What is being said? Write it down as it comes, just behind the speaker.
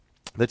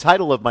The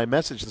title of my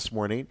message this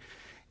morning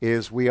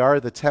is We Are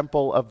the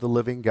Temple of the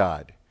Living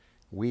God.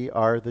 We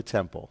are the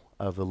temple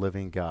of the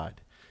living God.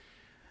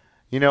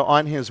 You know,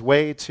 on his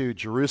way to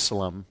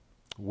Jerusalem,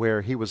 where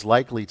he was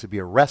likely to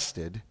be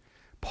arrested,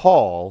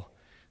 Paul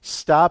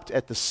stopped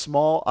at the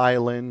small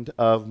island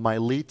of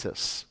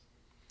Miletus,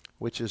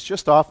 which is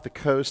just off the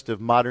coast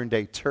of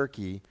modern-day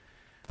Turkey,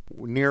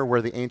 near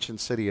where the ancient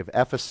city of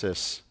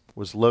Ephesus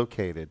was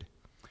located.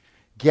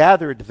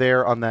 Gathered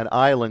there on that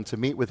island to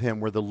meet with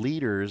him were the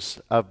leaders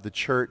of the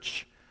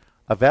church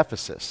of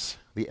Ephesus,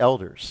 the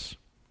elders.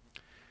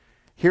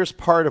 Here's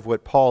part of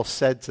what Paul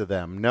said to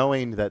them,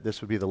 knowing that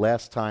this would be the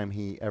last time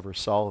he ever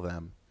saw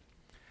them.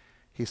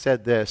 He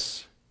said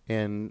this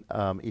in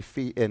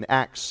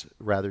Acts,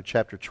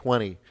 chapter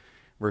 20,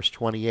 verse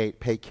 28.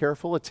 Pay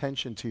careful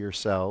attention to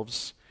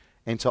yourselves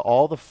and to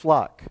all the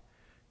flock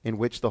in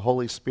which the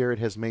Holy Spirit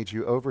has made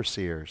you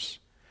overseers,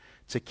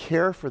 to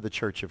care for the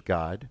church of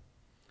God,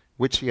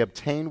 which he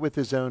obtained with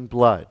his own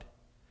blood.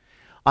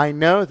 I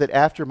know that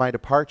after my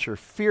departure,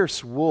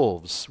 fierce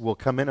wolves will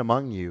come in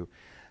among you,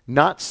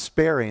 not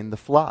sparing the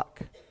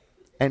flock.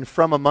 And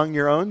from among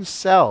your own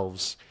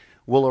selves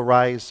will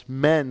arise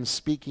men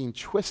speaking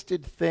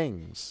twisted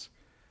things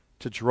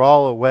to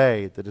draw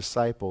away the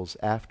disciples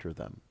after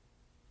them.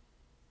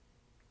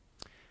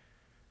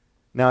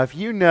 Now, if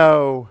you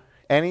know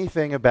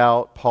anything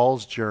about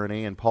Paul's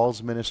journey and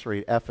Paul's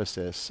ministry at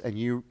Ephesus, and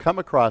you come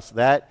across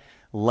that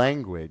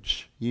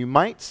language, you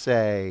might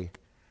say,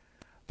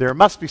 there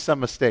must be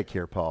some mistake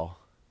here, Paul.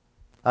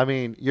 I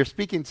mean, you're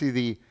speaking to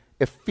the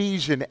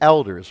Ephesian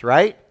elders,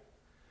 right?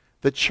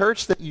 The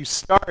church that you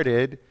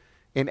started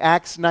in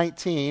Acts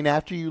 19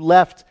 after you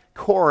left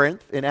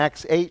Corinth in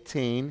Acts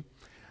 18,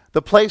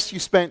 the place you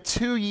spent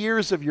 2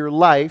 years of your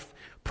life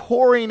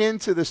pouring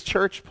into this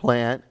church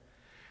plant,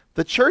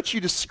 the church you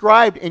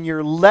described in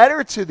your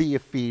letter to the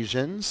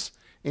Ephesians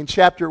in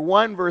chapter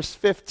 1, verse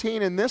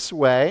 15 in this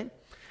way,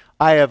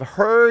 I have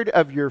heard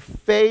of your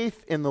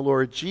faith in the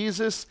Lord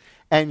Jesus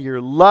and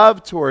your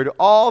love toward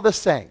all the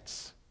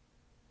saints.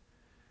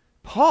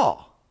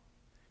 Paul,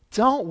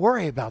 don't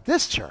worry about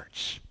this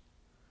church.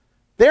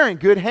 They're in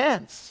good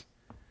hands.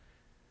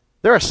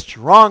 They're a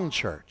strong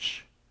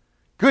church.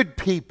 Good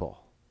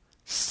people.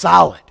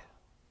 Solid.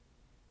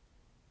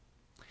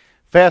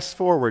 Fast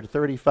forward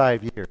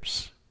 35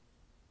 years.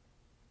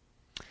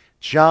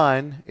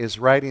 John is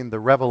writing the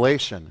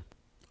Revelation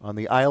on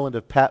the island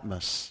of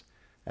Patmos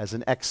as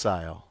an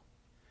exile.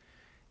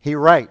 He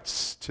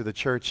writes to the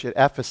church at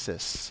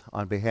Ephesus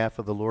on behalf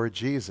of the Lord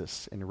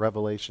Jesus in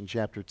Revelation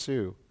chapter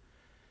 2.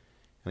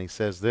 And he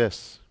says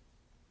this,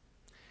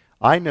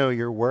 I know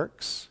your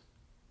works,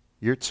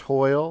 your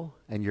toil,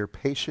 and your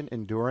patient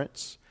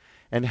endurance,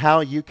 and how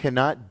you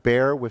cannot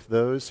bear with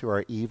those who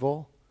are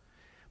evil,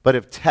 but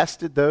have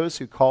tested those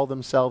who call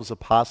themselves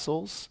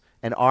apostles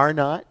and are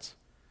not,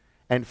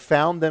 and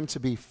found them to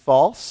be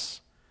false.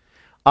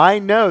 I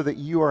know that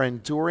you are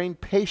enduring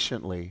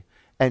patiently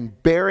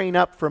and bearing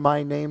up for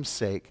my name's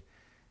sake,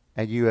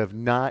 and you have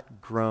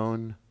not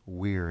grown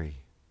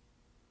weary.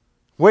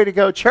 Way to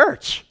go,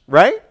 church,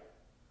 right?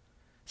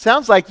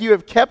 Sounds like you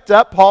have kept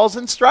up Paul's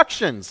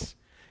instructions.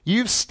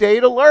 You've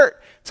stayed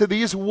alert to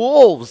these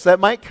wolves that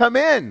might come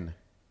in.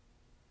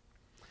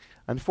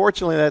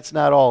 Unfortunately, that's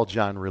not all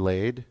John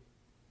relayed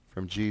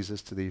from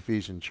Jesus to the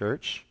Ephesian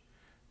church.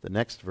 The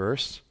next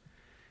verse,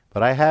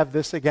 but I have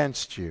this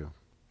against you,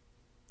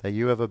 that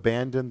you have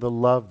abandoned the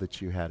love that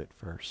you had at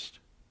first.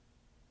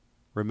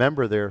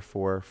 Remember,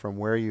 therefore, from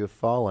where you have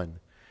fallen,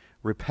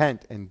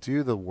 repent and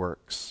do the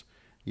works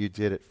you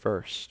did at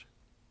first.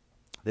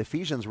 The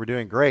Ephesians were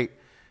doing great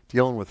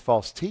dealing with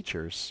false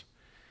teachers,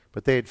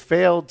 but they had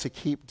failed to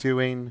keep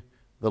doing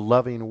the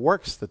loving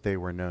works that they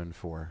were known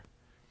for,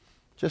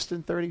 just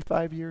in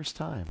 35 years'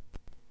 time.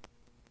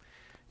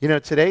 You know,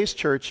 today's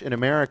church in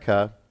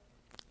America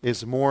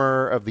is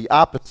more of the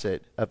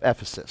opposite of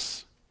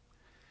Ephesus.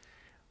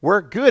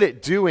 We're good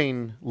at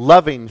doing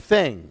loving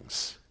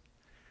things.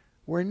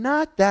 We're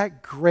not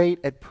that great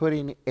at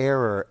putting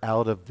error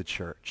out of the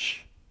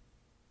church.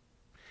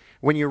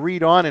 When you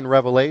read on in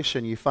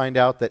Revelation, you find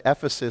out that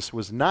Ephesus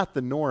was not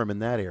the norm in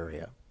that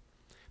area.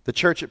 The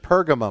church at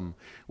Pergamum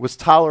was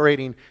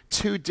tolerating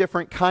 2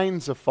 different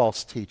kinds of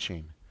false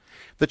teaching.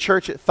 The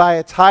church at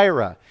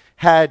Thyatira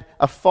had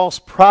a false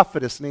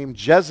prophetess named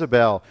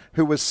Jezebel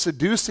who was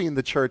seducing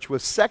the church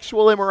with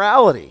sexual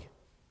immorality.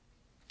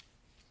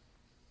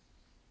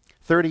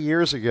 30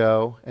 years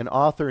ago, an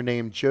author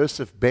named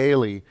Joseph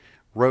Bailey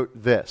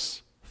wrote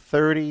this,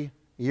 30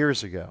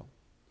 years ago.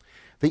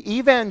 The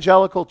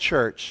evangelical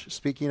church,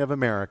 speaking of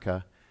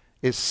America,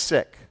 is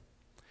sick.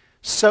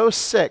 So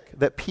sick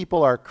that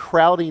people are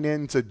crowding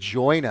in to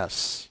join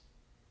us.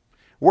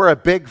 We're a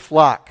big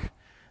flock,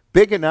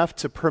 big enough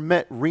to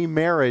permit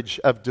remarriage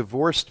of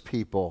divorced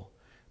people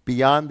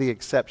beyond the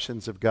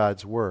exceptions of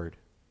God's word.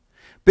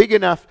 Big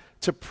enough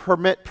to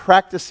permit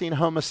practicing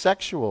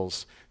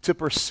homosexuals to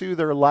pursue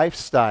their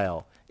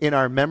lifestyle in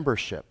our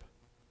membership.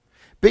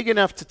 Big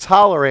enough to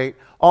tolerate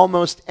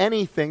almost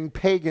anything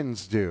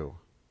pagans do.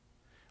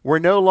 We're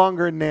no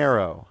longer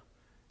narrow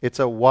It's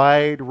a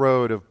wide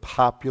road of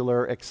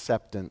popular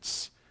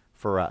acceptance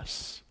for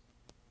us.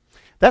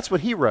 That's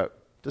what he wrote,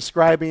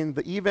 describing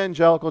the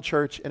evangelical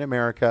church in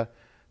America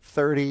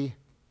 30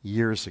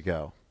 years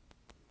ago.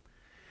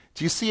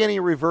 Do you see any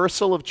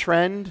reversal of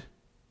trend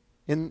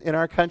in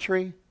our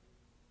country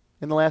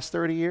in the last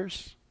 30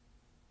 years?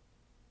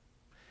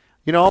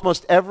 You know,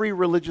 almost every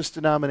religious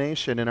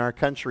denomination in our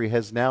country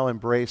has now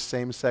embraced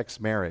same-sex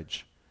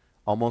marriage.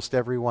 Almost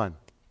every one.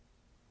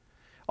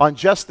 On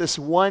just this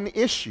one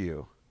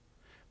issue,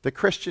 the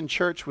Christian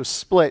church was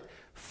split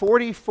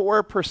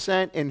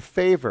 44% in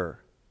favor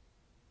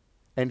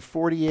and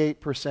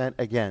 48%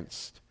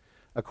 against,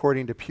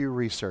 according to Pew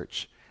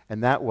Research.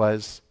 And that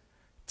was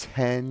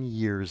 10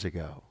 years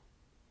ago.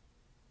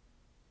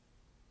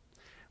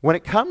 When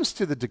it comes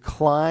to the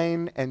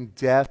decline and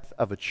death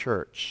of a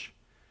church,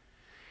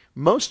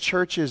 most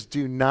churches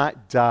do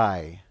not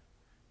die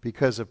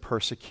because of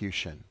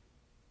persecution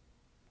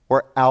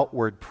or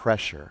outward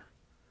pressure,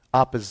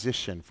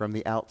 opposition from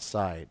the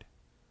outside.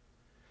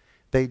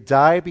 They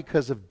die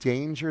because of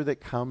danger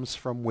that comes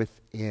from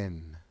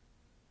within.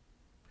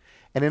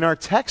 And in our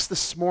text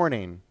this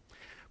morning,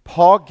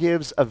 Paul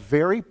gives a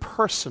very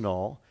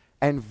personal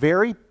and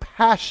very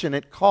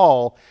passionate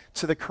call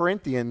to the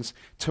Corinthians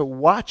to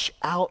watch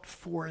out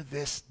for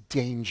this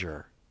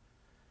danger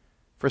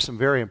for some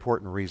very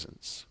important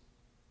reasons.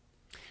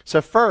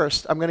 So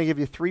first, I'm going to give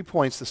you 3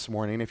 points this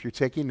morning if you're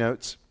taking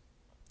notes.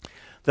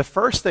 The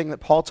first thing that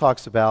Paul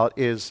talks about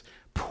is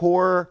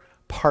poor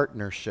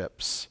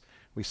partnerships.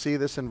 We see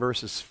this in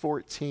verses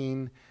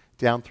 14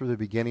 down through the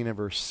beginning of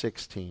verse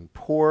 16.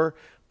 Poor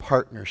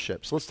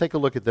partnerships. Let's take a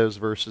look at those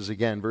verses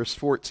again. Verse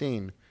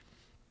 14.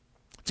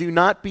 Do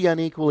not be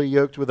unequally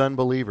yoked with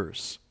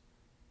unbelievers.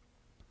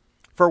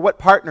 For what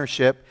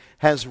partnership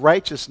has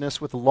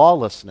righteousness with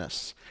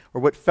lawlessness?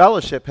 Or what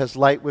fellowship has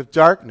light with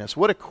darkness?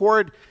 What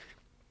accord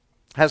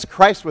has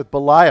Christ with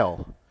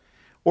Belial?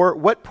 Or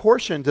what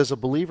portion does a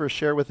believer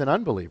share with an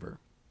unbeliever?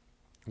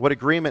 What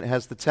agreement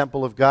has the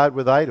temple of God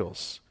with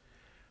idols?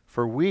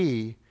 For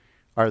we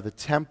are the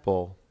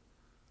temple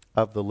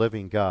of the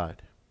living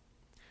God.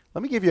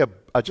 Let me give you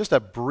just a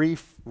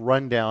brief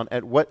rundown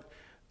at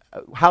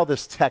how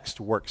this text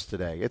works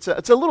today. It's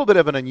a little bit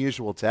of an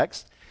unusual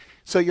text.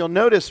 So you'll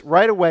notice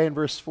right away in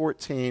verse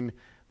 14,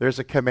 there's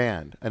a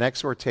command, an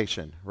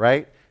exhortation,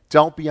 right?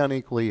 Don't be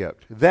unequally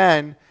yoked.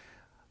 Then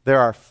there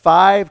are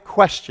 5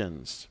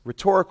 questions,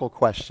 rhetorical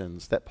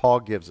questions, that Paul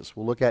gives us.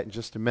 We'll look at in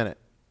just a minute.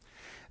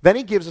 Then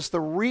he gives us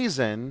the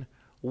reason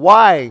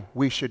why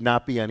we should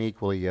not be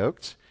unequally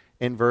yoked.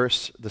 In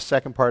the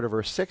second part of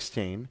verse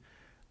 16,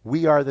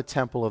 we are the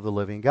temple of the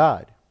living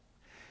God.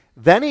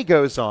 Then he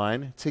goes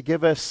on to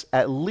give us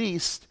at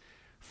least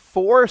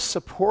 4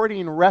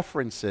 supporting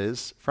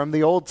references from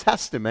the Old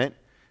Testament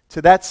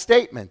to that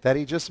statement that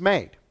he just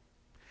made.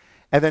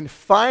 And then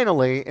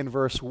finally, in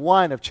verse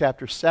 1 of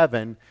chapter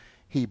 7,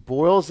 he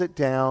boils it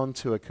down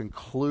to a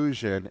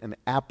conclusion, an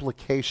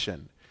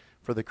application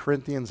for the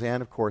Corinthians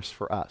and, of course,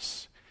 for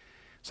us.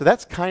 So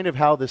that's kind of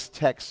how this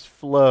text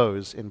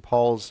flows in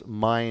Paul's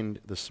mind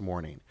this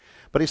morning.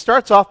 But he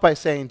starts off by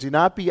saying, do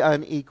not be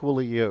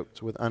unequally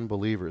yoked with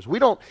unbelievers. We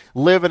don't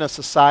live in a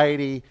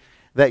society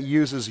that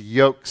uses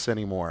yokes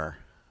anymore.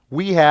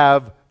 We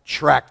have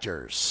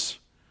tractors,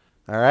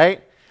 all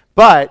right?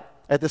 But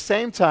at the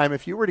same time,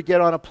 if you were to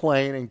get on a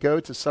plane and go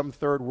to some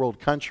third world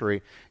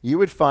country, you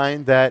would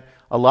find that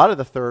a lot of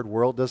the third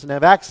world doesn't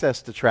have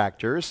access to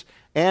tractors,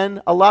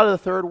 and a lot of the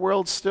third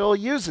world still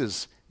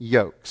uses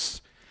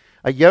yokes.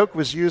 A yoke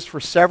was used for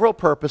several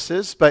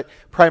purposes, but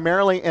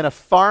primarily in a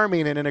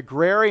farming and an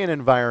agrarian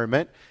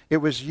environment, it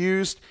was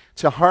used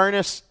to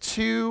harness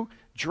 2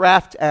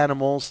 draft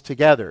animals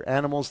together,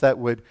 animals that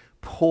would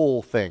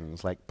pull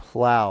things like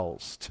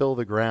plows, till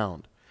the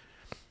ground.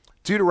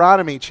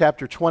 Deuteronomy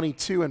chapter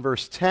 22 and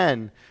verse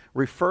 10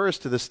 refers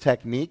to this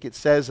technique. It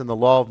says in the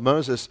law of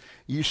Moses,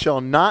 you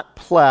shall not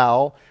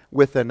plow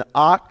with an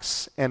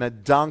ox and a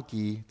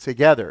donkey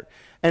together.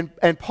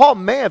 And Paul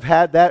may have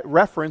had that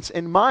reference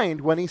in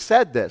mind when he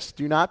said this.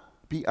 Do not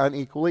be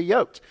unequally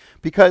yoked.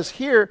 Because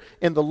here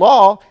in the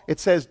law, it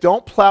says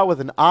don't plow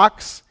with an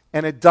ox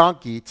and a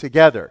donkey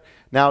together.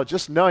 Now,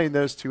 just knowing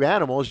those 2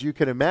 animals, you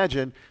can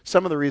imagine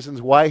some of the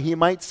reasons why he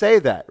might say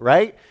that,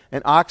 right?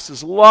 An ox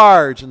is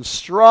large and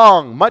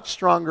strong, much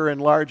stronger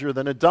and larger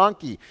than a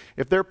donkey.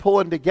 If they're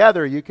pulling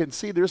together, you can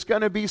see there's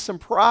going to be some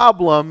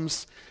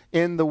problems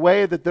in the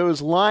way that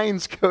those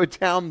lines go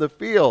down the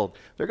field.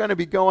 They're going to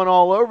be going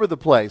all over the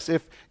place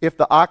if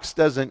the ox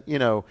doesn't,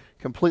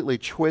 completely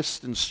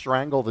twist and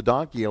strangle the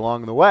donkey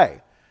along the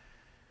way.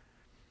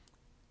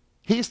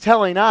 He's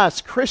telling us,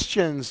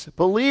 Christians,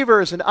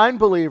 believers and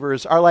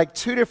unbelievers, are like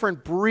 2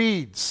 different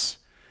breeds.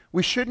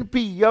 We shouldn't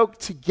be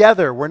yoked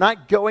together. We're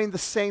not going the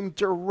same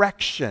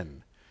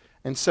direction.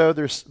 And so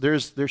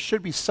there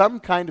should be some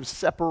kind of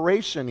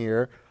separation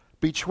here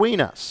between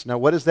us. Now,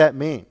 what does that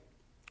mean?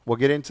 We'll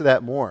get into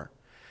that more.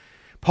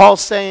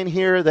 Paul's saying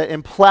here that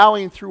in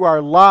plowing through our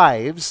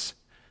lives,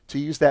 to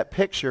use that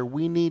picture,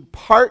 we need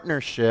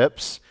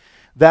partnerships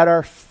that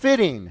are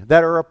fitting,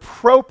 that are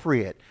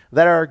appropriate,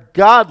 that are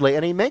godly.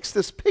 And he makes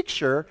this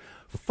picture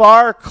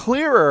far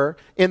clearer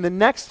in the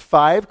next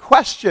 5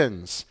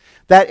 questions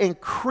that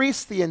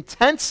increase the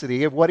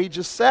intensity of what he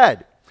just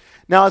said.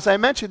 Now, as I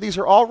mentioned, these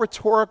are all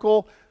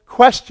rhetorical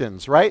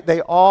questions, right?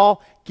 They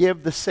all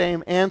give the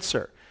same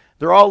answer.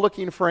 They're all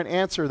looking for an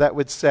answer that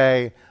would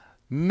say,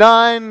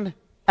 none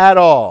at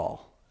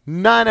all.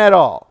 None at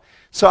all.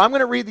 So I'm going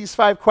to read these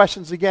 5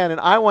 questions again,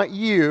 and I want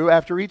you,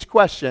 after each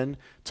question,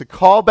 to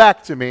call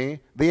back to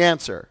me the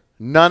answer.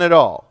 None at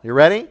all. You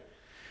ready?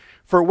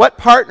 For what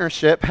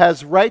partnership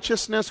has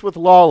righteousness with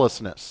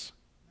lawlessness?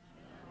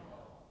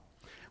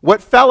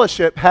 What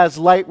fellowship has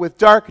light with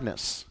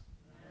darkness?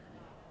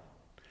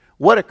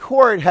 What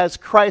accord has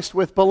Christ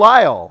with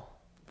Belial?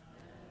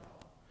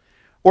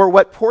 Or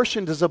what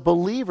portion does a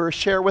believer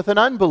share with an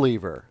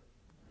unbeliever?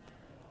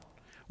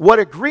 What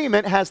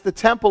agreement has the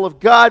temple of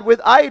God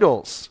with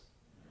idols?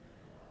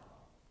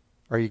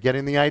 Are you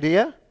getting the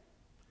idea?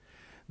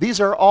 These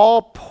are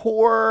all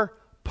poor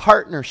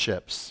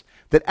partnerships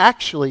that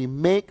actually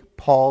make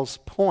Paul's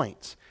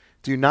point.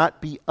 Do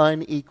not be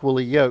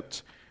unequally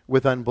yoked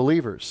with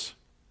unbelievers.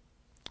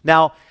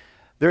 Now,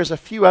 there's a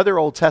few other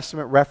Old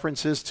Testament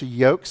references to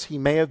yokes. He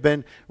may have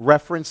been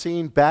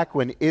referencing back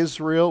when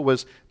Israel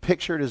was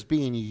pictured as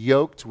being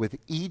yoked with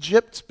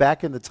Egypt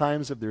back in the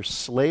times of their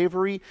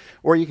slavery.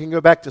 Or you can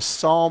go back to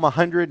Psalm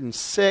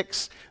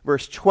 106,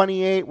 verse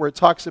 28, where it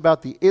talks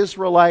about the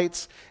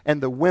Israelites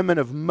and the women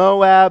of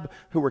Moab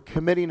who were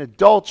committing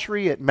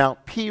adultery at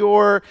Mount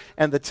Peor.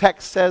 And the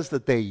text says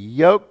that they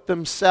yoked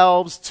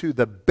themselves to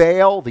the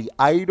Baal, the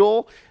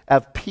idol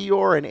of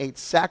Peor, and ate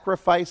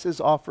sacrifices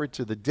offered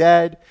to the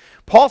dead.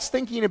 Paul's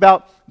thinking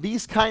about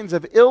these kinds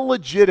of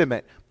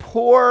illegitimate,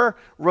 poor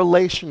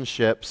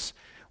relationships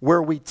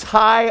where we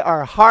tie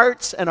our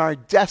hearts and our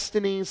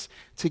destinies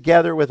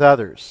together with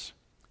others.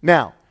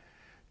 Now,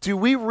 do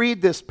we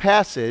read this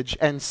passage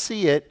and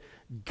see it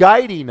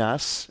guiding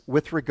us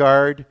with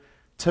regard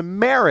to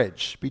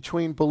marriage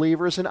between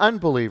believers and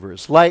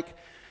unbelievers? Like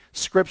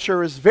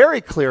Scripture is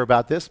very clear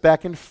about this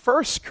back in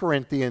 1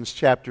 Corinthians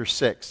chapter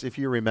 6, if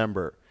you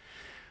remember.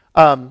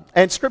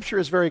 And Scripture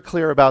is very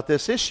clear about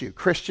this issue.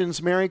 Christians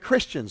marry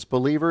Christians.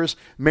 Believers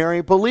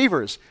marry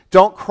believers.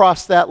 Don't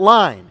cross that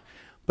line.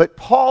 But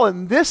Paul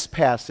in this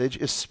passage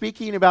is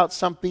speaking about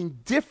something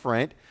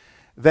different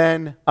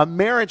than a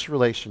marriage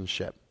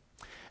relationship.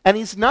 And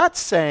he's not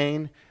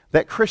saying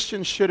that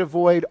Christians should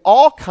avoid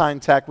all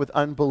contact with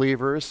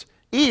unbelievers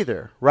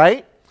either,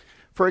 right?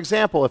 For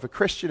example, if a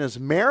Christian is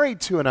married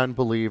to an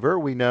unbeliever,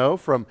 we know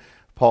from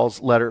Paul's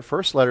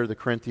first letter to the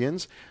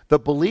Corinthians, the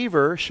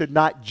believer should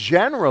not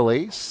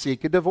generally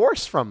seek a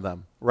divorce from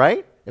them,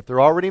 right? If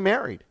they're already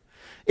married.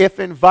 If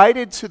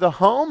invited to the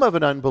home of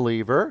an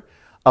unbeliever,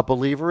 a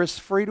believer is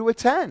free to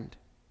attend.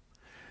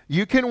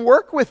 You can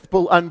work with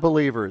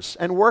unbelievers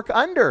and work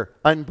under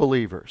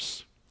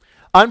unbelievers.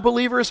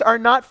 Unbelievers are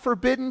not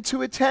forbidden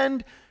to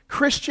attend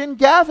Christian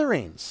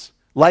gatherings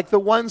like the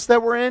ones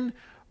that we're in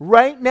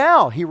right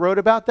now. He wrote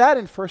about that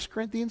in 1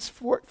 Corinthians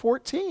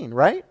 14,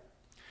 right?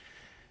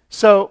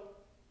 So,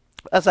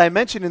 as I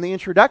mentioned in the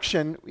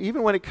introduction,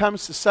 even when it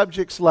comes to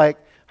subjects like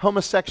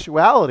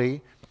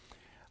homosexuality,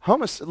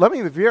 let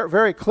me be very,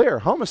 very clear.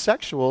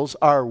 Homosexuals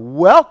are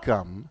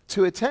welcome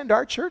to attend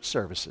our church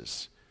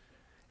services.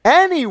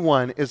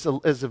 Anyone is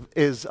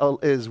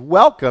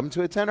welcome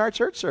to attend our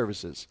church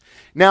services.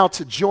 Now,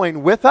 to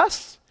join with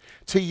us,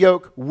 to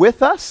yoke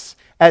with us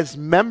as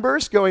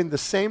members going the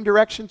same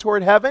direction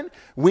toward heaven,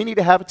 we need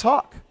to have a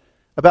talk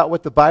about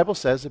what the Bible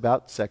says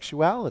about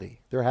sexuality.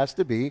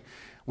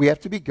 We have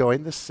to be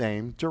going the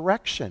same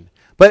direction.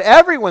 But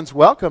everyone's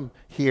welcome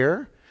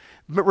here.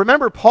 But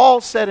remember, Paul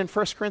said in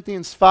 1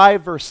 Corinthians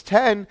 5, verse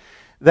 10,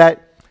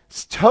 that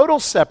total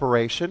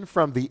separation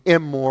from the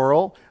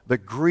immoral, the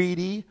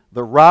greedy,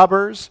 the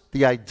robbers,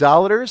 the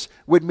idolaters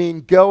would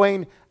mean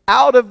going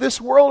out of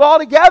this world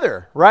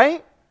altogether,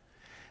 right?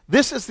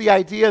 This is the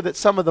idea that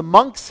some of the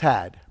monks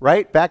had,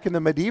 right, back in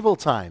the medieval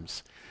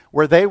times,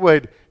 where they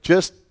would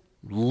just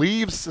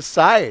leave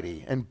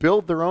society and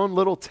build their own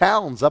little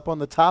towns up on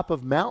the top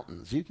of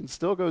mountains. You can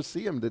still go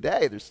see them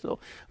today. They're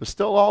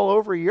still all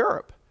over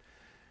Europe.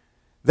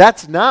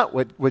 That's not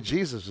what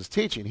Jesus was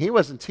teaching. He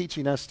wasn't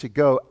teaching us to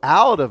go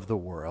out of the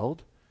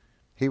world.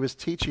 He was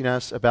teaching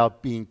us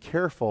about being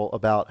careful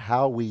about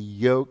how we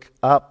yoke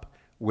up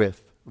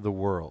with the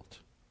world.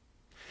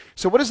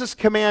 So what does this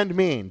command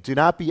mean? Do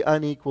not be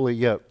unequally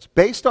yoked.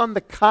 Based on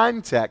the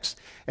context,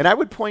 and I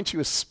would point you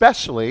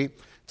especially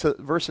to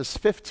verses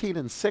 15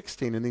 and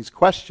 16 in these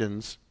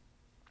questions,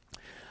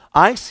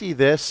 I see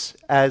this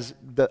as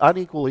the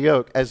unequal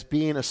yoke as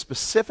being a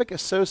specific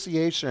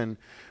association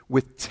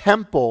with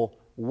temple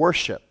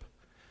worship,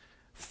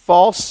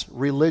 false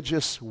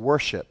religious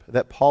worship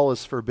that Paul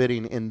is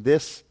forbidding in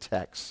this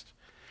text.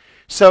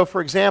 So, for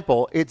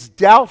example, it's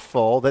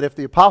doubtful that if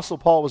the Apostle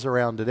Paul was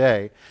around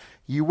today,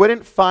 you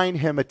wouldn't find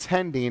him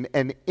attending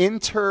an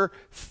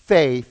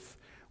interfaith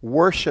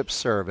worship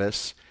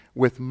service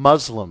with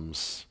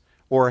Muslims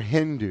or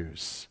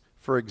Hindus,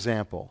 for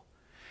example,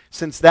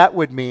 since that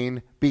would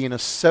mean being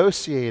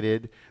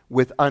associated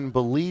with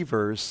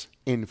unbelievers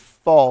in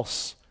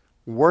false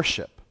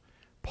worship.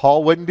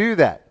 Paul wouldn't do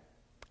that,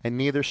 and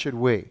neither should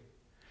we.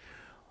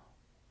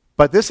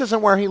 But this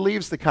isn't where he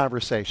leaves the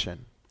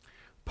conversation.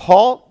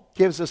 Paul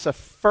gives us a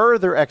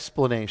further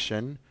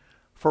explanation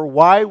for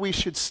why we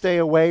should stay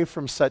away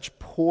from such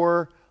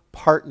poor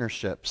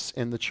partnerships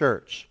in the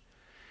church.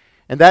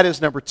 And that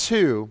is, number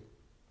 2,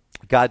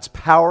 God's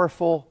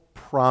powerful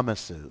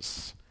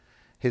promises.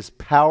 His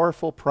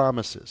powerful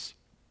promises.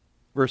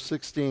 Verse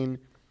 16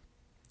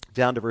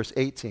 down to verse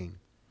 18.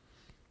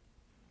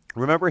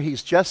 Remember,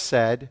 he's just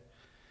said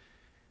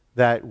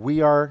that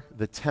we are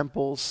the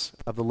temples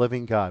of the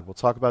living God. We'll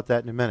talk about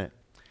that in a minute.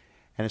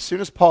 And as soon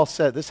as Paul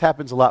said, this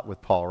happens a lot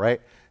with Paul, right?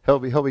 He'll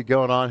be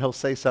going on, he'll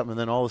say something, and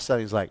then all of a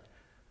sudden he's like,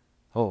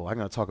 oh, I'm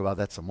going to talk about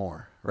that some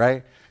more,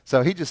 right?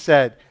 So he just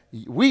said,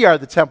 we are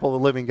the temple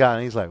of the living God.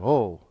 And he's like,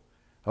 oh,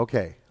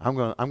 okay, I'm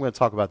going to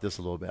talk about this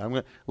a little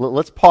bit.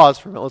 Let's pause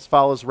for a minute. Let's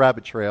follow this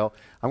rabbit trail.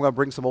 I'm going to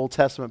bring some Old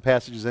Testament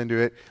passages into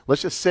it.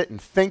 Let's just sit and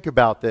think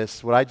about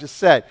this, what I just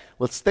said.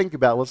 Let's think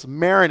about it. Let's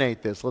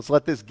marinate this. Let's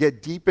let this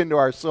get deep into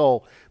our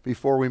soul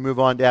before we move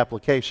on to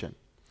application.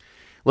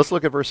 Let's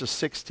look at verses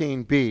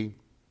 16b.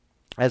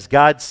 As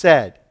God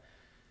said,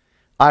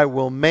 I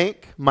will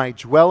make my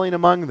dwelling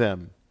among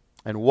them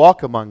and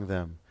walk among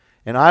them,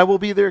 and I will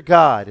be their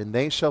God, and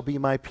they shall be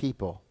my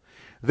people.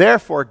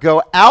 Therefore,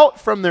 go out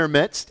from their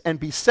midst and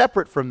be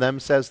separate from them,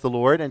 says the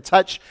Lord, and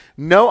touch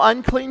no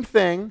unclean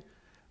thing.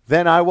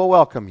 Then I will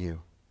welcome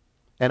you,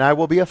 and I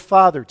will be a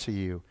father to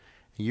you,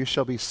 and you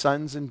shall be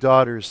sons and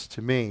daughters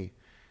to me,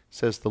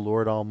 says the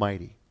Lord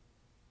Almighty.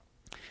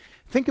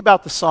 Think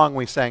about the song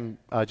we sang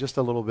just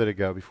a little bit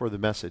ago before the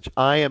message,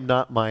 I am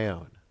not my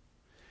own.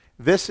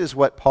 This is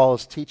what Paul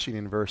is teaching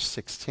in verse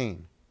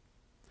 16.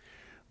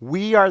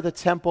 We are the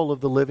temple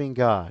of the living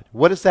God.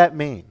 What does that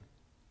mean?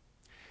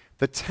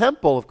 The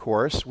temple, of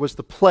course, was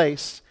the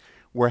place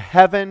where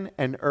heaven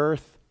and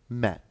earth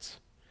met.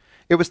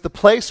 It was the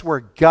place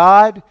where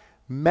God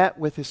met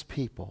with his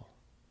people.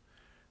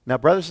 Now,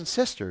 brothers and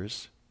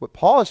sisters, what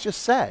Paul has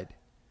just said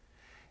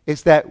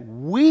is that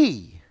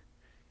we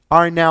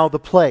are now the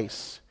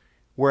place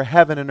where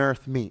heaven and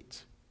earth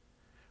meet,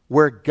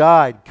 where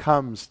God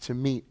comes to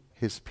meet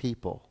his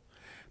people.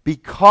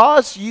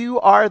 Because you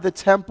are the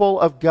temple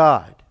of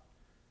God,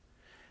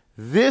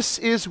 this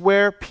is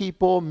where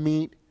people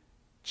meet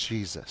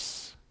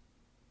Jesus.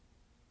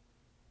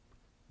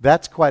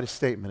 That's quite a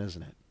statement,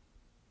 isn't it?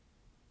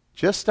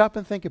 Just stop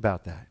and think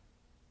about that.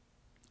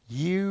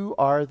 You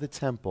are the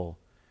temple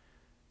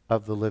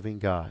of the living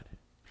God.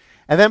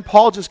 And then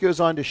Paul just goes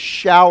on to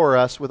shower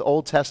us with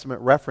Old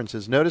Testament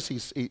references. Notice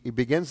he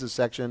begins this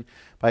section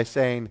by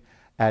saying,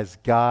 as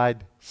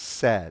God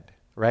said,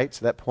 right?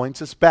 So that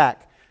points us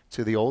back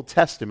to the Old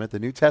Testament. The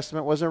New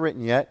Testament wasn't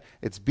written yet.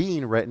 It's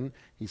being written.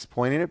 He's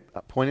pointing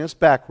us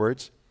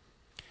backwards.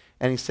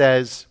 And he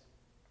says,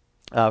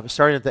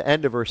 starting at the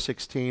end of verse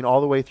 16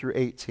 all the way through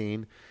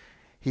 18,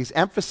 he's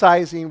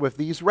emphasizing with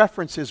these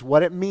references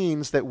what it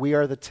means that we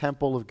are the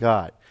temple of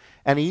God.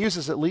 And he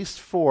uses at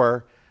least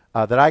 4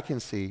 that I can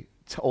see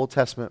Old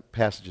Testament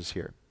passages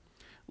here.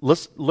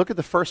 Let's look at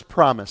the first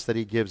promise that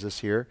he gives us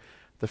here,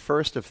 the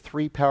first of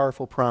 3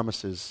 powerful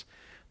promises.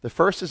 The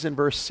first is in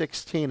verse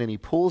 16, and he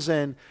pulls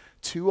in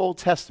 2 Old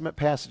Testament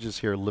passages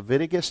here,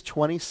 Leviticus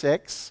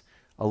 26,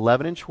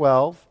 11 and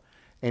 12,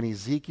 and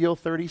Ezekiel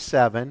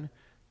 37,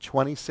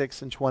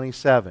 26 and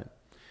 27.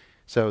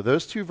 So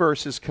those 2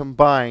 verses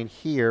combine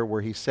here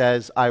where he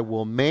says, I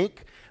will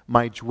make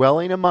my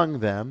dwelling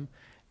among them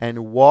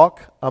and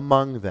walk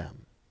among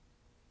them.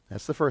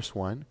 That's the first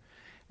one.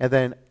 And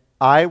then,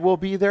 I will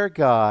be their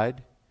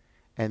God,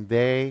 and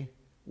they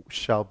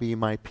shall be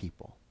my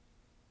people.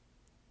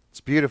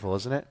 It's beautiful,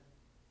 isn't it?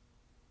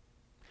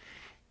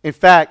 In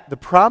fact, the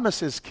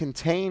promises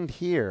contained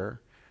here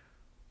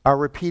are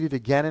repeated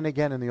again and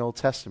again in the Old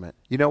Testament.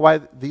 You know why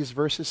these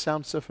verses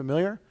sound so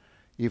familiar?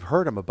 You've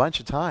heard them a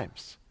bunch of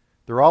times.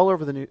 They're all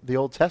over the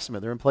Old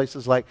Testament. They're in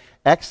places like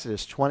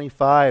Exodus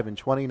 25 and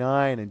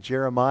 29 and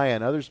Jeremiah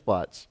and other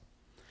spots.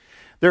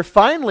 They're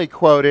finally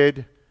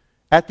quoted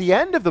at the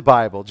end of the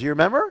Bible. Do you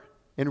remember?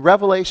 In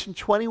Revelation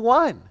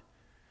 21,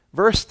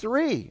 verse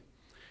 3.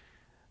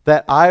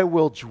 That I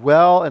will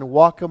dwell and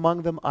walk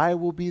among them. I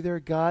will be their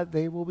God.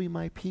 They will be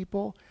my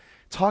people.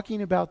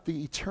 Talking about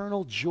the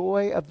eternal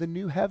joy of the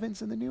new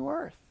heavens and the new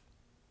earth.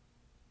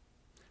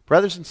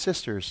 Brothers and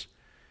sisters,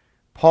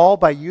 Paul,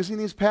 by using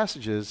these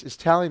passages, is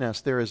telling us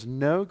there is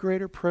no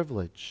greater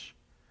privilege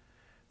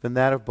than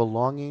that of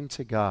belonging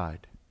to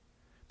God.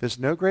 There's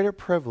no greater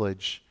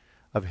privilege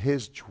of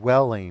his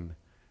dwelling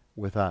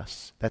with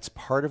us. That's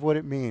part of what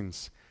it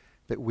means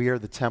that we are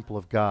the temple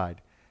of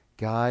God.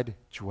 God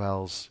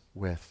dwells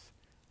with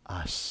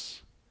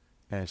us,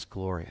 and it's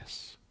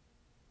glorious.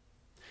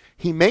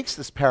 He makes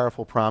this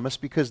powerful promise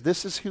because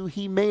this is who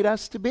he made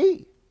us to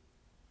be.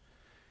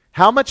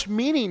 How much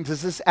meaning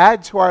does this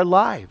add to our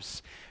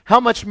lives? How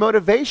much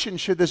motivation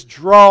should this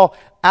draw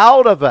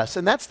out of us?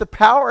 And that's the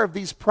power of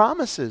these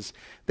promises.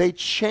 They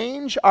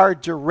change our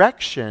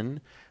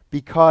direction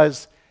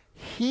because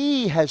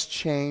He has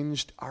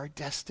changed our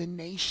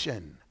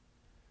destination.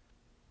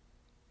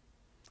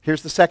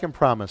 Here's the second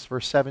promise,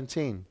 verse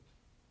 17.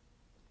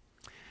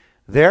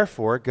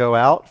 Therefore, go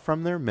out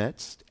from their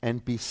midst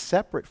and be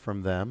separate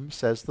from them,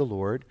 says the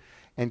Lord,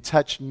 and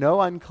touch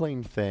no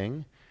unclean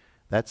thing.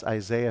 That's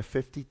Isaiah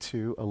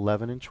 52,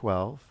 11 and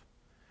 12.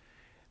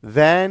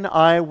 Then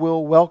I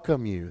will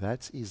welcome you.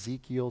 That's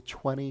Ezekiel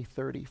 20,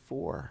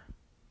 34.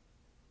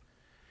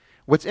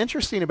 What's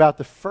interesting about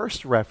the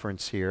first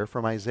reference here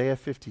from Isaiah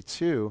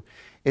 52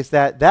 is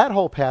that that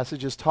whole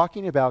passage is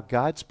talking about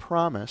God's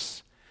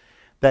promise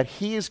that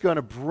he is going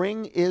to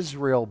bring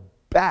Israel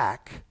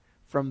back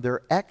from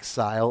their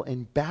exile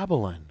in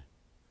Babylon.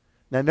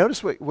 Now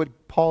notice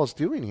what Paul is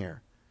doing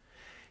here.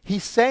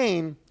 He's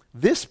saying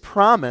this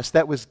promise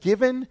that was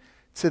given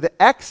to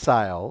the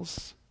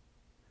exiles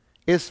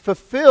is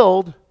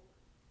fulfilled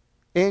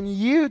in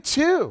you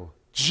too,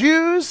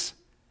 Jews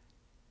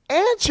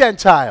and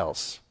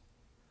Gentiles,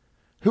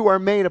 who are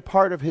made a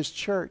part of his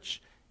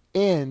church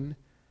in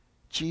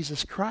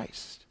Jesus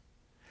Christ.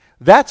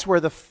 That's where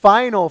the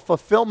final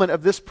fulfillment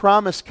of this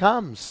promise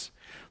comes.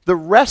 The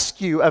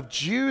rescue of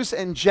Jews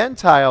and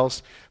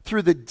Gentiles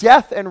through the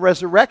death and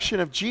resurrection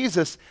of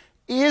Jesus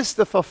is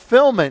the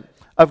fulfillment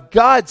of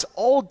God's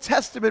Old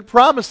Testament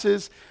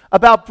promises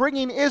about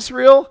bringing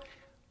Israel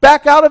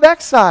back out of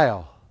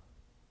exile.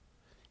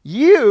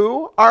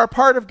 You are a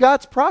part of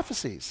God's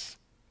prophecies.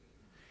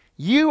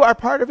 You are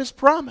part of his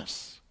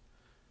promise.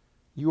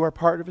 You are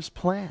part of his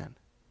plan.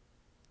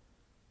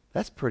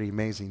 That's pretty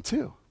amazing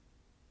too.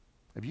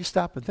 If you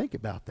stop and think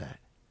about that.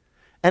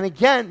 And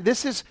again,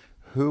 this is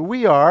who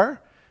we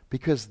are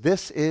because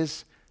this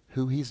is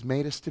who he's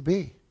made us to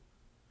be.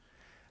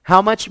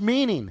 How much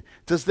meaning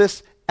does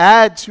this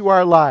add to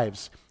our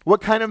lives?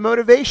 What kind of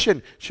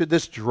motivation should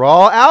this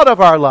draw out of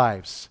our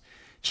lives?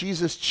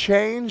 Jesus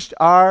changed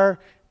our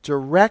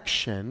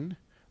direction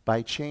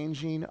by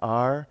changing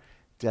our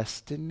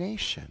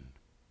destination.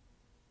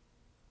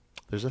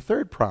 There's a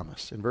third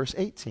promise in verse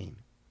 18.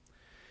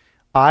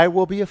 I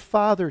will be a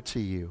father to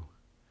you,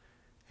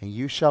 and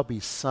you shall be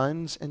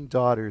sons and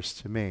daughters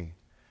to me,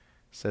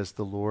 says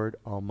the Lord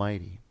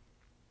Almighty.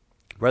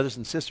 Brothers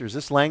and sisters,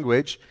 this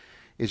language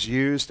is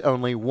used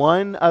only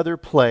one other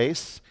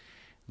place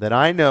that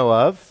I know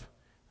of.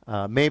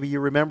 Maybe you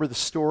remember the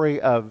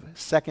story of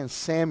 2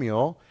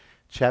 Samuel,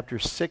 chapter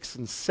 6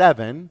 and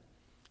 7.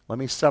 Let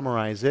me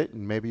summarize it,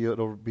 and maybe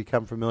it'll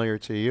become familiar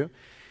to you.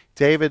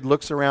 David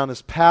looks around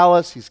his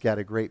palace. He's got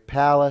a great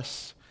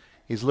palace.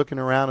 He's looking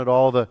around at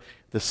all the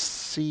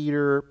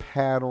cedar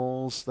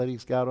panels that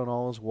he's got on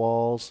all his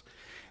walls.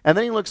 And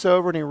then he looks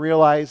over and he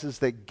realizes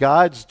that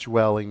God's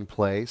dwelling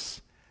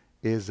place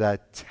is a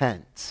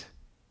tent.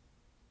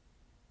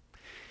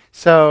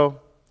 So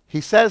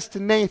he says to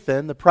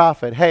Nathan, the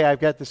prophet, hey, I've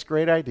got this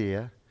great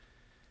idea.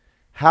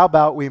 How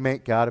about we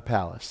make God a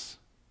palace?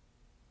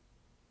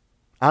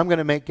 I'm going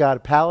to make God a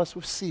palace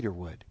with cedar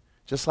wood,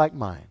 just like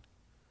mine.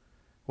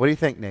 What do you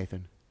think,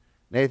 Nathan?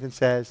 Nathan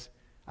says,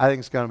 I think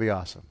it's going to be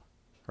awesome.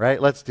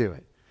 Right? Let's do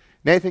it.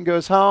 Nathan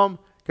goes home,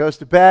 goes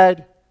to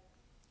bed.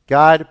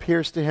 God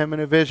appears to him in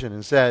a vision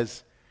and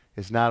says,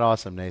 it's not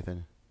awesome,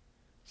 Nathan.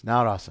 It's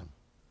not awesome.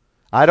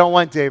 I don't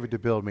want David to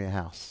build me a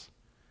house.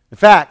 In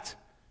fact,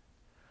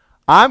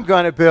 I'm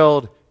going to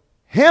build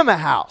him a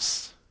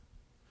house.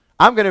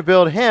 I'm going to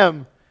build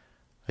him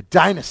a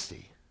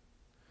dynasty.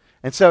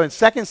 And so in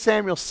 2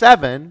 Samuel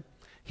 7,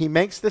 he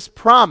makes this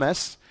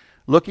promise,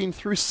 looking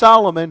through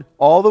Solomon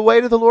all the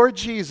way to the Lord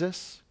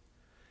Jesus.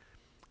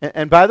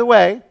 And by the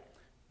way,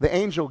 the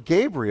angel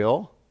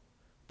Gabriel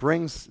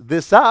brings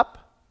this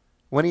up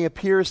when he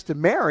appears to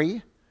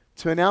Mary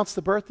to announce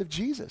the birth of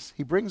Jesus.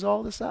 He brings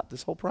all this up,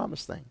 this whole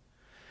promise thing.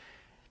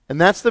 And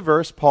that's the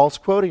verse Paul's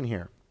quoting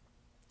here.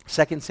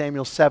 2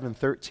 Samuel 7,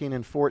 13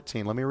 and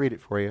 14. Let me read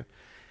it for you.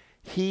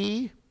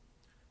 He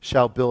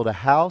shall build a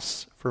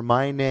house for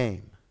my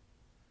name,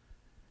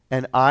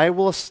 and I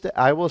will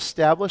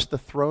establish the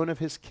throne of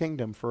his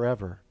kingdom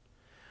forever.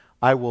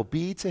 I will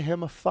be to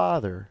him a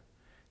father,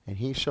 and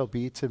he shall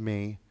be to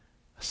me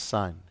a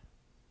son.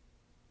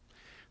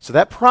 So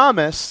that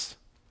promise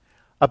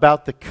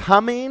about the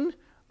coming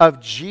of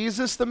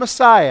Jesus the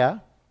Messiah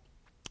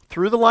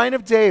through the line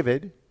of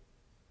David,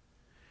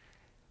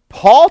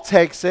 Paul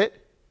takes it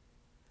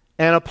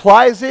and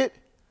applies it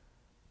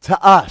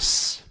to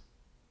us.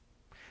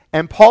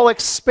 And Paul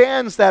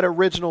expands that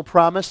original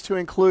promise to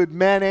include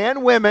men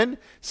and women,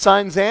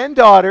 sons and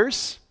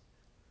daughters,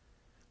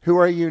 who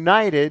are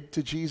united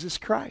to Jesus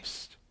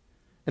Christ.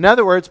 In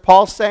other words,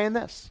 Paul's saying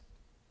this.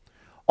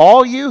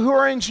 All you who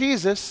are in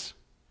Jesus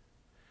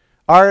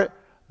are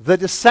the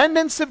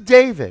descendants of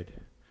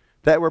David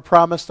that were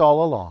promised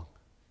all along.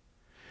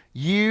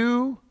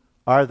 You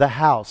are the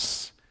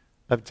house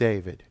of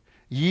David.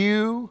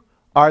 You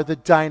are the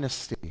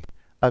dynasty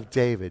of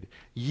David.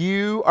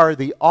 You are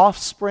the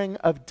offspring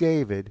of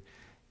David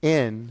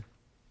in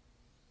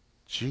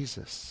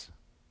Jesus.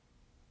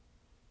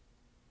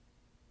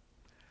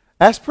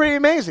 That's pretty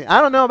amazing.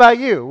 I don't know about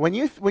you. When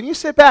you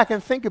sit back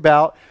and think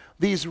about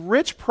these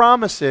rich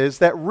promises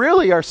that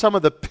really are some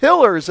of the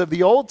pillars of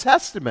the Old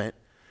Testament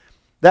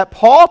that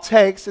Paul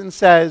takes and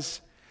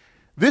says,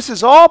 this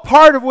is all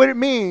part of what it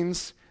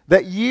means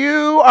that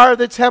you are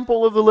the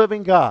temple of the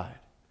living God.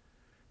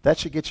 That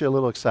should get you a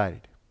little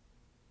excited.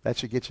 That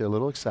should get you a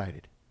little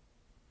excited.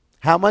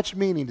 How much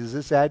meaning does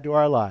this add to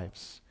our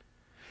lives?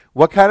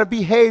 What kind of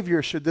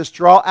behavior should this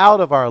draw out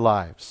of our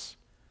lives?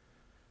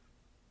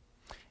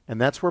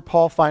 And that's where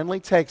Paul finally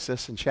takes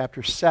us in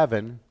chapter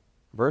 7,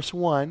 verse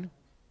 1,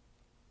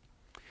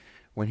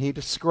 when he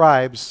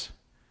describes,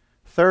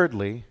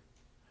 thirdly,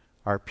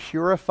 our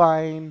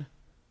purifying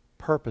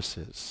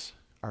purposes.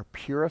 Our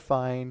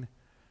purifying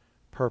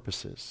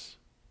purposes.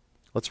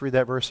 Let's read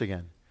that verse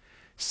again.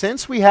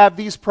 Since we have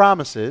these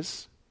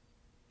promises,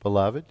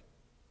 beloved,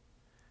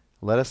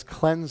 let us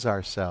cleanse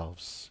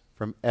ourselves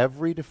from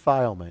every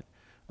defilement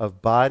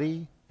of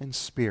body and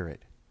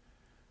spirit,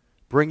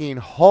 bringing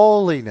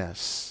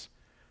holiness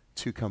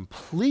to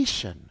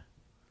completion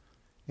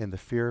in the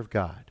fear of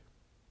God.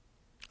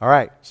 All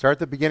right, start at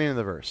the beginning of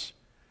the verse.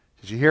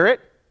 Did you hear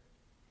it?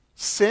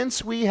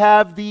 Since we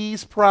have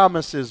these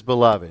promises,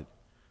 beloved.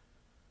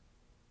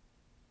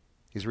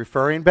 He's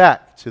referring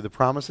back to the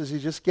promises he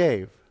just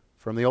gave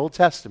from the Old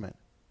Testament.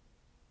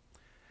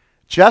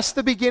 Just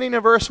the beginning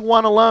of verse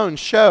 1 alone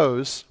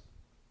shows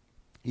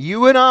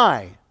you and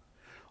I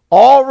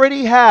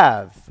already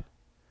have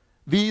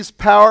these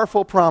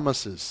powerful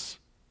promises.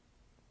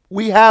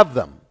 We have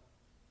them.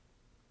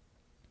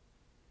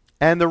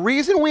 And the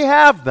reason we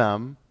have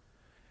them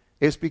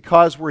is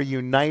because we're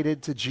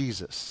united to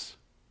Jesus.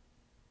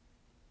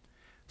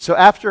 So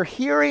after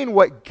hearing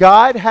what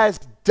God has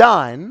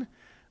done,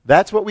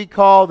 that's what we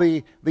call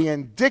the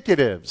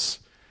indicatives.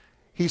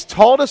 He's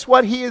told us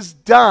what he has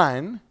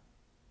done.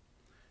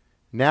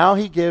 Now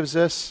he gives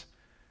us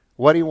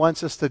what he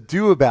wants us to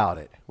do about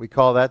it. We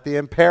call that the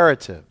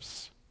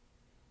imperatives.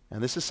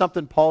 And this is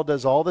something Paul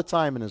does all the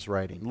time in his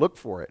writing. Look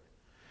for it.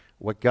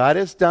 What God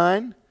has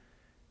done,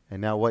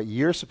 and now what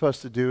you're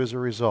supposed to do as a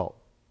result.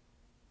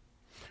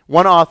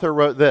 One author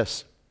wrote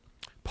this: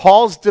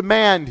 Paul's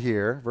demand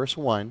here, verse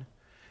 1,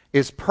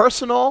 is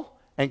personal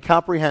and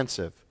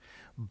comprehensive.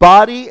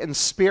 Body and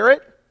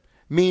spirit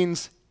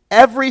means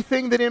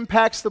everything that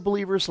impacts the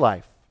believer's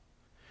life.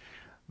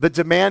 The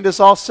demand is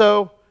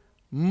also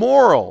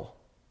moral,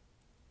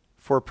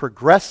 for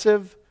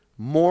progressive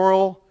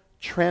moral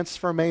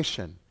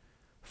transformation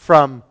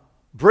from,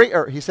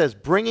 he says,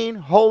 bringing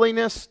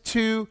holiness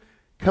to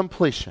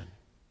completion.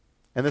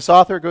 And this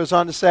author goes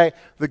on to say,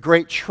 the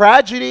great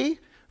tragedy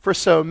for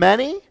so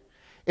many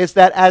is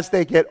that as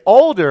they get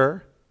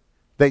older,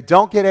 they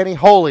don't get any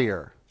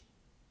holier.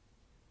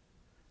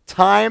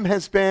 Time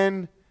has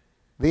been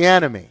the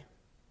enemy.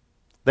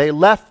 They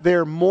left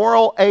their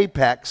moral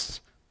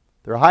apex,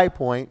 their high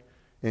point,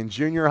 in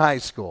junior high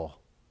school.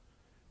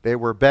 They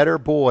were better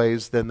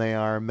boys than they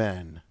are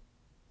men.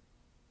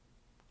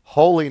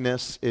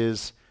 Holiness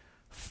is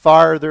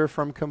farther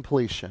from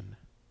completion.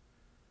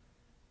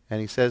 And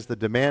he says the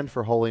demand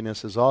for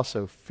holiness is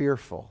also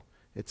fearful.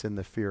 It's in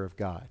the fear of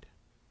God.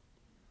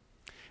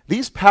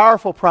 These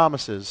powerful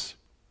promises,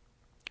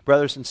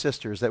 brothers and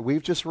sisters, that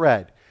we've just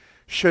read,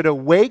 should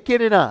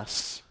awaken in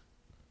us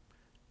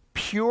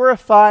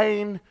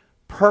purifying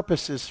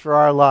purposes for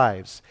our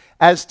lives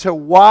as to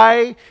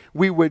why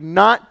we would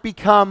not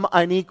become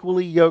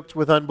unequally yoked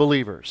with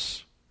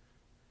unbelievers.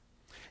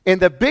 In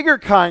the bigger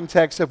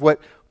context of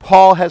what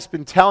Paul has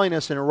been telling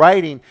us in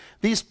writing,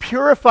 these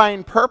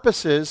purifying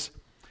purposes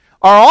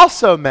are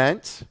also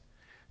meant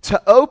to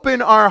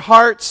open our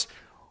hearts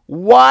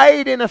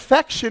wide in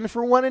affection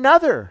for one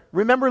another.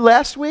 Remember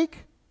last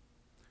week?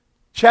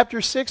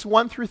 Chapter 6,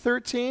 1 through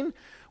 13,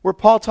 where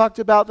Paul talked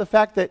about the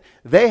fact that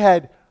they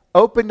had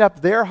opened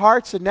up their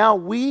hearts, and now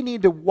we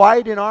need to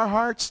widen our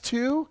hearts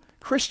too.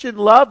 Christian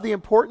love, the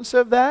importance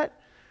of that.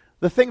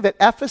 The thing that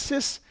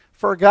Ephesus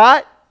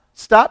forgot,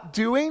 stopped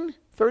doing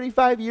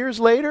 35 years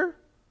later.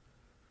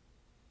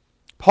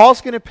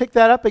 Paul's going to pick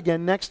that up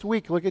again next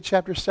week. Look at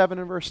chapter 7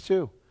 and verse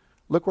 2.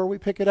 Look where we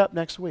pick it up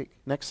next week,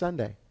 next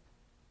Sunday.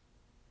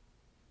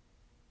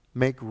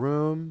 Make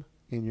room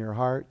in your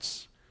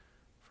hearts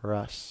for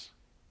us.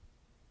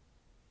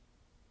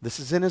 This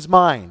is in his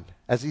mind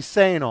as he's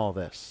saying all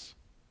this.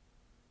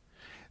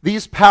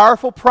 These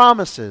powerful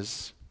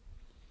promises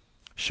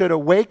should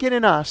awaken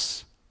in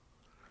us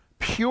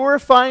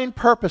purifying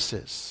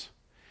purposes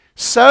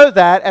so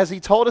that, as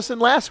he told us in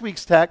last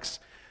week's text,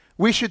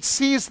 we should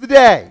seize the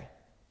day,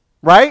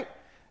 right?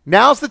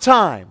 Now's the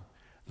time.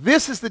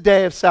 This is the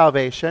day of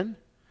salvation.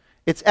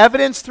 It's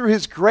evidenced through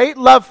his great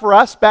love for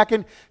us back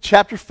in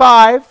chapter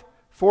 5,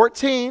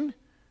 14.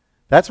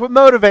 That's what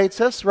motivates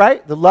us,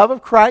 right? The love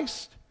of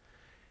Christ.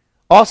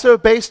 Also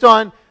based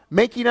on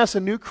making us a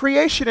new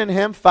creation in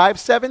him,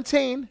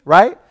 5:17,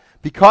 right?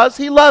 Because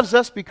he loves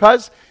us,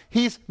 because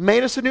he's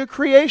made us a new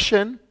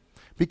creation,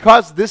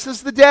 because this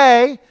is the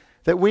day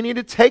that we need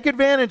to take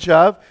advantage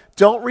of.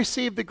 Don't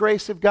receive the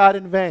grace of God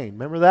in vain.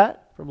 Remember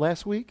that from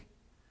last week?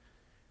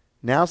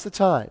 Now's the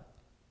time.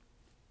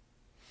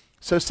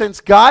 So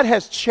since God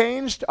has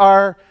changed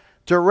our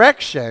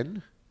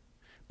direction,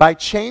 by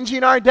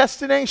changing our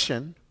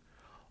destination,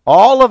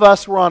 all of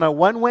us were on a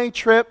one-way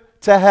trip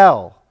to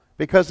hell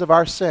because of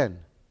our sin.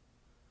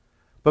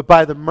 But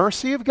by the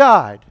mercy of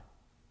God,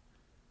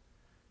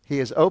 He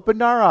has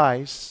opened our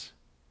eyes.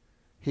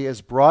 He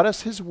has brought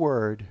us His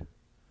Word.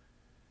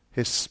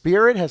 His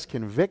Spirit has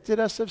convicted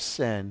us of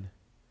sin.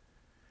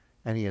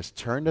 And He has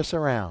turned us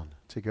around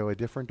to go a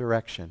different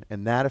direction.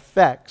 And that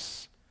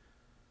affects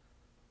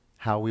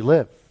how we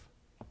live.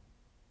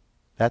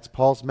 That's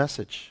Paul's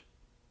message.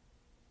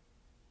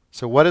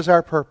 So what is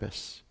our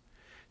purpose?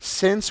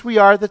 Since we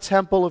are the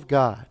temple of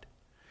God,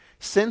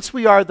 since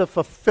we are the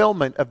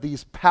fulfillment of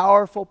these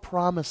powerful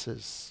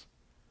promises,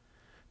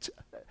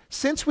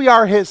 since we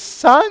are His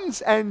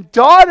sons and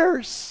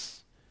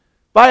daughters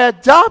by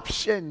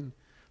adoption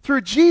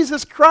through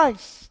Jesus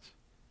Christ,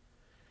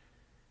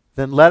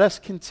 then let us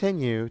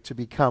continue to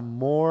become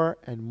more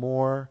and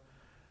more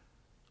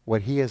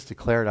what He has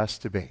declared us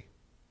to be,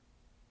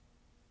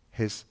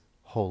 His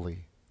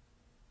holy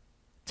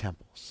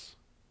temples.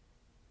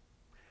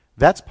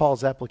 That's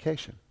Paul's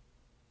application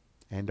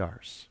and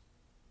ours.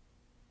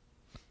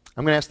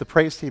 I'm going to ask the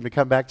praise team to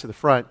come back to the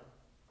front.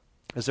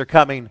 As they're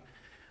coming,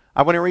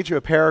 I want to read you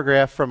a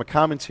paragraph from a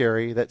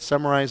commentary that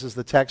summarizes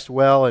the text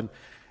well and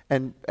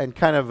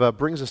kind of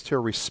brings us to a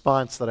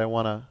response that I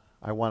want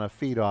to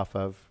feed off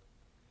of.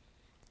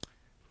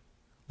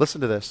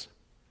 Listen to this.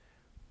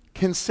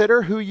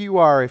 Consider who you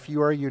are if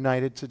you are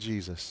united to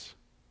Jesus.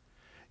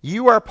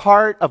 You are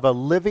part of a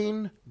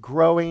living,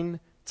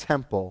 growing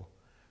temple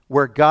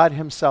where God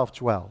Himself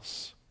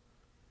dwells.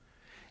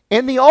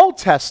 In the Old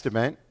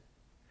Testament,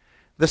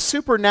 the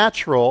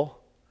supernatural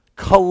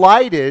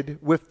collided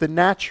with the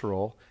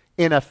natural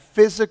in a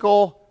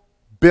physical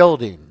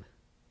building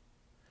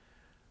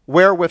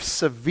where, with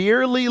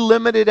severely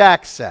limited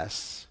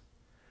access,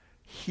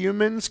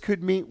 humans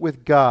could meet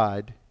with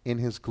God in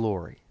His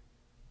glory.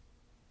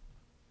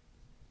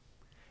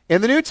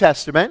 In the New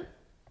Testament,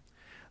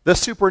 the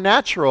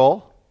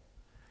supernatural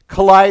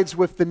collides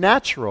with the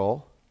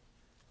natural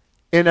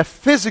in a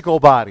physical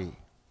body,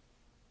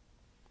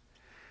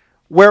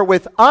 where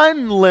with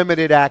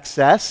unlimited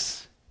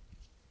access,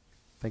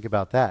 think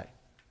about that,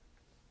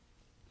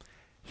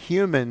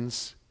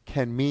 humans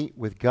can meet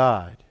with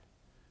God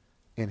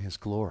in His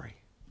glory.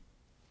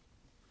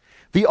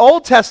 The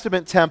Old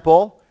Testament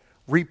temple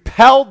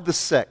repelled the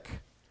sick,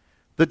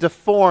 the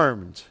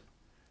deformed,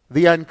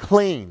 the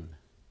unclean.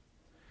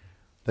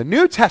 The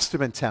New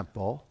Testament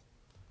temple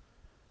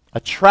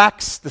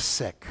attracts the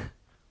sick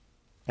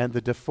and the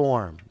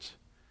deformed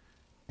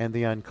and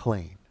the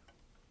unclean.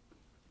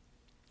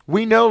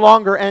 We no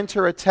longer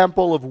enter a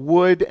temple of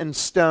wood and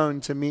stone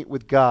to meet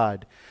with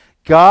God.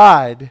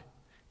 God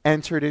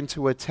entered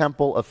into a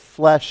temple of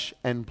flesh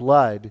and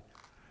blood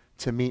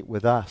to meet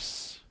with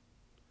us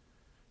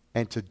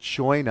and to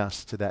join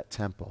us to that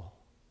temple.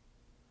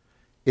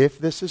 If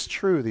this is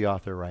true, the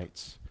author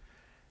writes,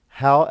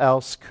 how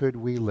else could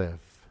we live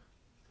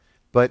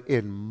but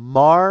in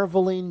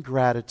marveling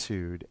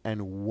gratitude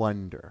and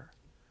wonder,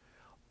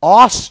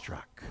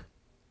 awestruck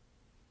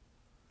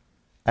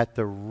at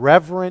the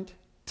reverent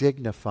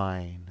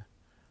dignifying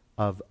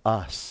of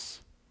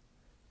us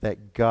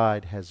that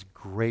God has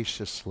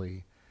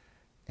graciously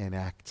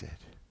enacted.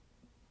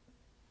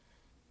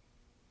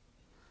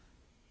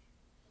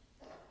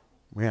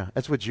 Yeah,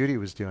 that's what Judy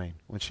was doing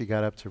when she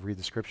got up to read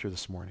the scripture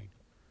this morning.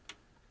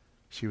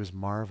 She was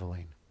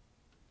marveling.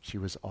 She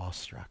was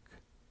awestruck.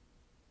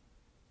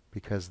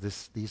 Because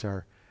these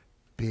are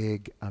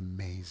big,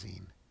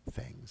 amazing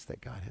things that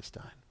God has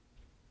done.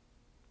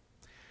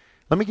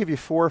 Let me give you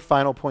 4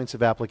 final points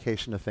of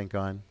application to think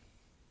on.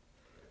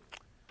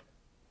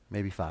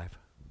 Maybe 5.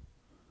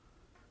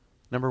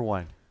 Number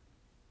 1,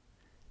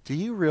 do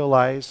you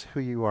realize who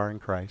you are in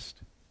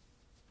Christ?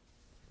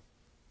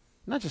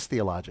 Not just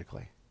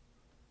theologically,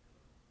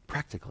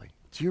 practically.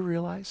 Do you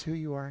realize who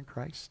you are in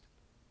Christ?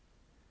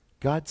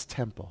 God's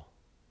temple,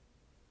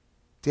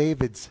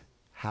 David's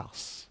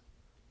house,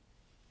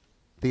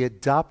 the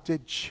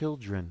adopted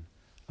children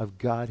of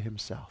God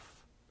Himself.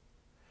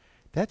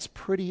 That's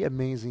pretty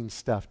amazing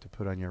stuff to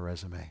put on your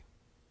resume.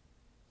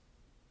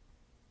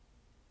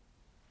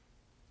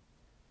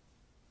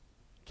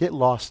 Get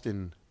lost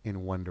in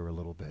wonder a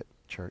little bit,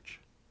 church.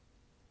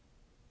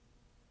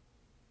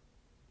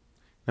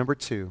 Number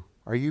 2,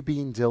 are you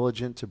being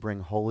diligent to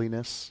bring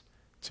holiness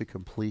to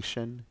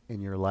completion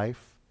in your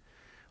life?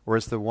 Or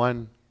as the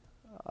one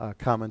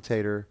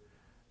commentator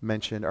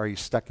mentioned, are you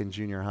stuck in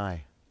junior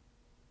high?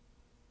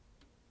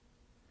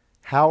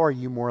 How are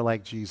you more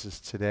like Jesus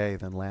today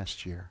than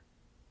last year?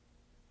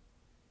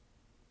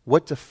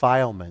 What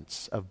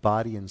defilements of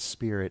body and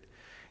spirit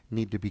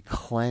need to be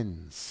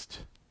cleansed?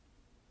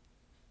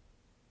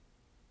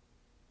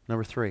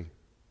 Number 3,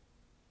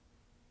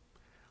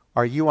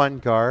 are you on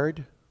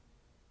guard?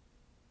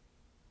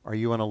 Are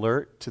you on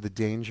alert to the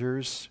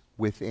dangers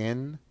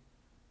within,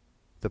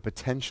 the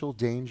potential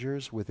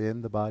dangers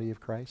within the body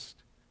of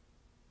Christ?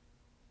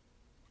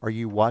 Are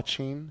you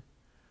watching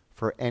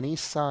for any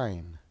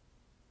sign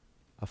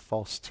of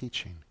false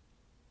teaching?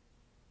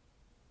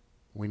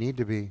 We need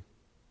to be.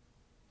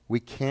 We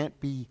can't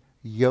be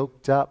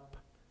yoked up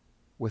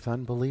with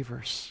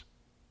unbelievers.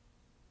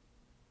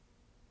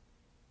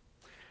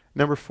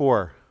 Number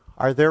 4,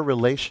 are there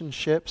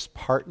relationships,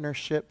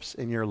 partnerships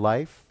in your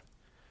life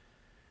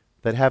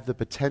that have the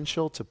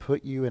potential to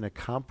put you in a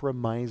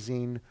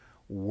compromising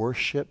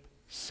worship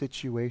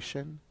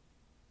situation?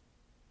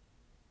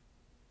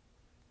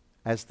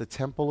 As the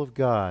temple of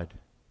God,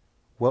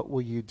 what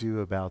will you do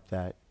about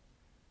that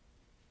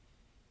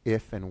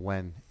if and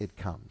when it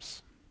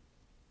comes?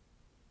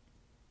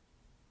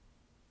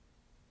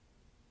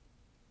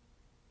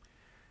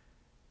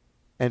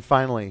 And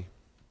finally,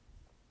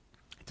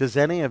 does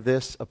any of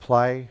this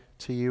apply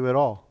to you at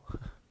all?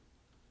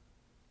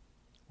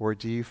 Or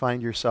do you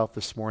find yourself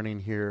this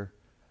morning here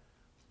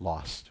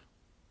lost?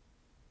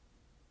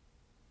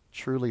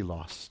 Truly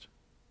lost.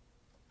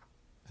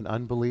 An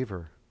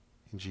unbeliever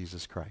in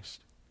Jesus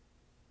Christ.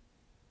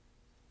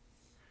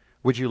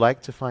 Would you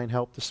like to find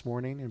help this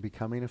morning in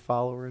becoming a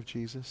follower of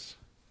Jesus?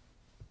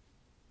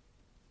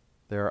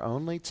 There are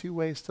only 2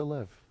 ways to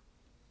live.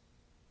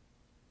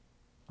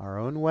 Our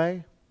own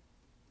way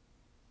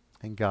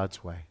and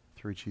God's way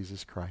through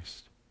Jesus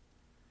Christ.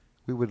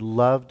 We would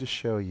love to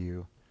show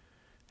you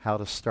how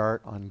to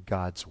start on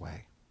God's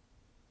way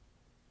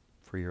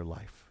for your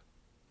life.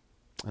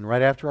 And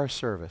right after our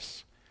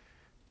service,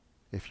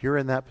 if you're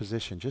in that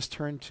position, just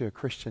turn to a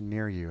Christian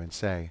near you and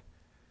say,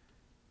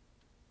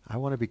 I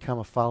want to become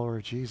a follower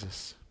of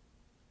Jesus.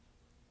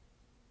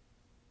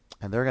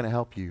 And they're going to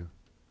help you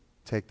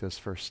take those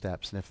first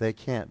steps. And if they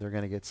can't, they're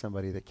going to get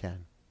somebody that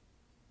can.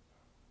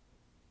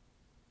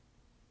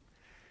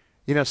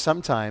 You know,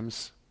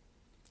 sometimes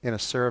in a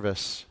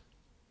service,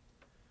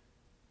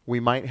 we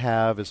might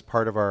have as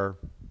part of our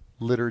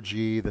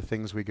liturgy, the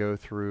things we go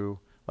through,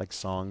 like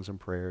songs and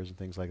prayers and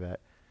things like that.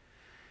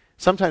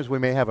 Sometimes we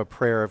may have a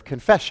prayer of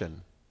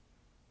confession.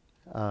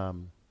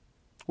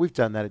 We've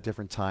done that at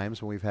different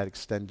times when we've had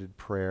extended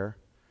prayer.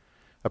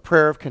 A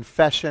prayer of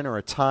confession, or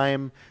a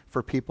time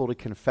for people to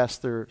confess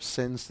their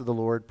sins to the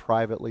Lord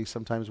privately.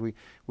 Sometimes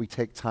we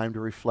take time to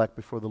reflect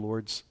before the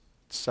Lord's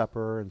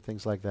Supper and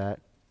things like that.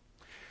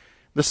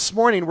 This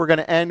morning we're going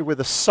to end with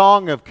a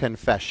song of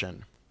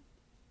confession.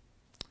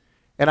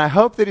 And I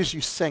hope that as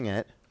you sing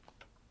it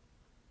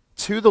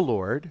to the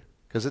Lord,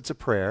 because it's a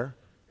prayer,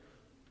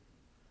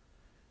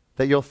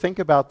 that you'll think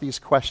about these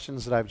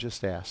questions that I've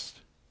just asked.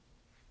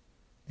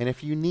 And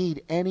if you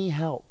need any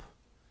help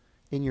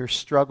in your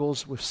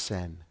struggles with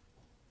sin,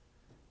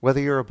 whether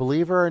you're a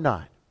believer or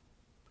not,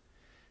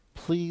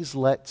 please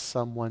let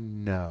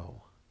someone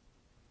know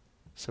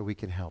so we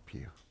can help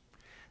you.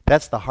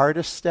 That's the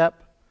hardest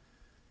step,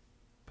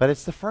 but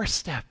it's the first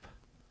step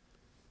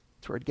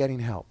toward getting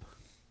help.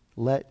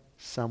 Let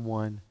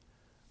someone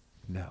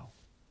know.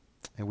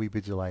 And we'd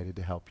be delighted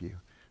to help you.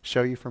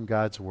 Show you from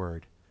God's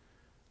Word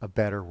a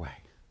better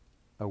way,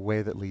 a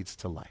way that leads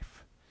to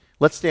life.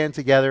 Let's stand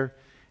together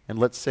and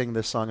let's sing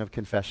this song of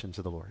confession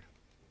to the Lord.